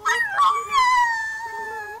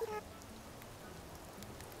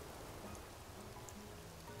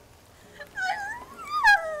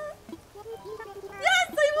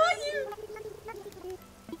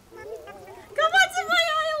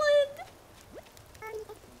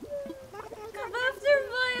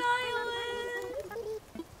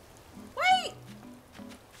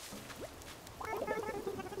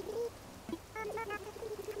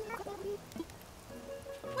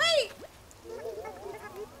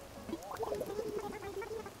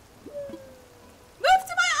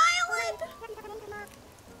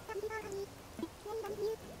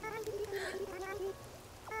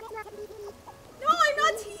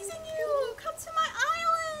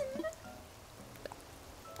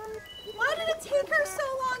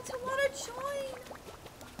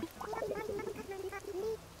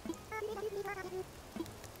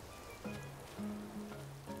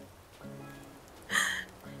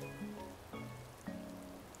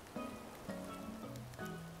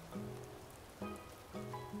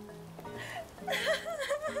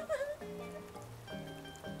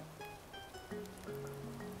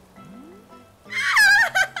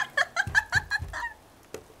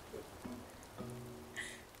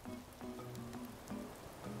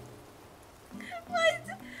 What?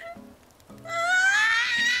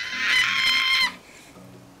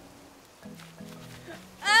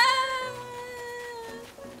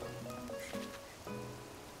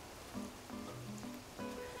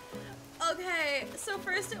 Okay, so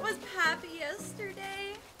first it was Pappy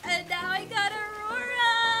yesterday, and now I got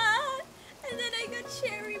Aurora, and then I got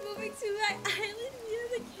Cherry moving to my island near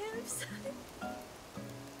the campsite.